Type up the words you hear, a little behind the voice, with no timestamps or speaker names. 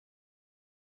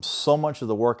So much of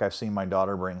the work I've seen my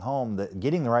daughter bring home that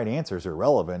getting the right answers are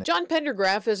irrelevant. John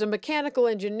Pendergraph is a mechanical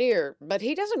engineer, but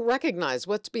he doesn't recognize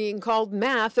what's being called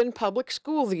math in public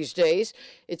school these days.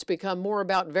 It's become more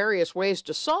about various ways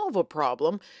to solve a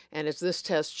problem, and as this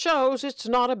test shows, it's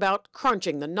not about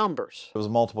crunching the numbers. It was a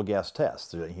multiple guess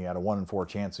test. He had a 1 in 4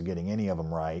 chance of getting any of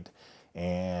them right.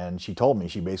 And she told me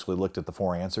she basically looked at the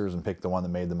 4 answers and picked the one that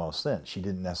made the most sense. She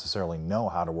didn't necessarily know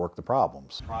how to work the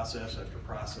problems. Process after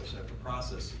process after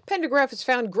process. Pendergraph has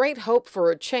found great hope for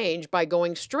a change by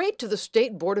going straight to the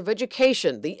State Board of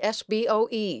Education, the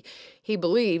SBOE. He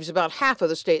believes about half of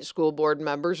the state school board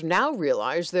members now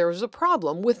realize there is a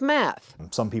problem with math.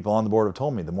 Some people on the board have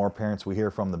told me the more parents we hear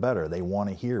from, the better. They want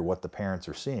to hear what the parents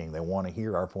are seeing. They want to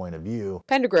hear our point of view.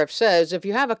 Pendergraph says if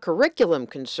you have a curriculum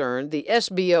concern, the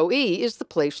SBOE is the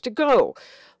place to go.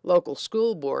 Local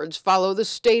school boards follow the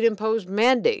state-imposed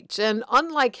mandates, and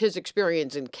unlike his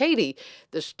experience in Katy,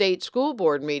 the state school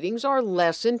board meetings are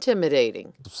less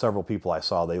intimidating. Several people I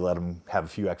saw, they let them have a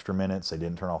few extra minutes. They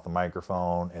didn't turn off the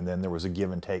microphone, and then there was a give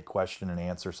and take question and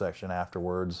answer section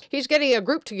afterwards. He's getting a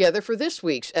group together for this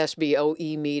week's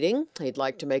SBOE meeting. He'd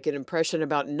like to make an impression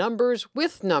about numbers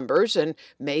with numbers and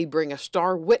may bring a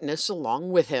star witness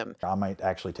along with him. I might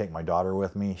actually take my daughter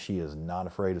with me. She is not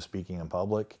afraid of speaking in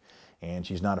public, and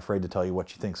she's not afraid to tell you what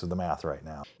she thinks of the math right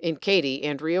now. In Katy,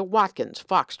 Andrea Watkins,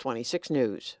 Fox 26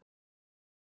 News.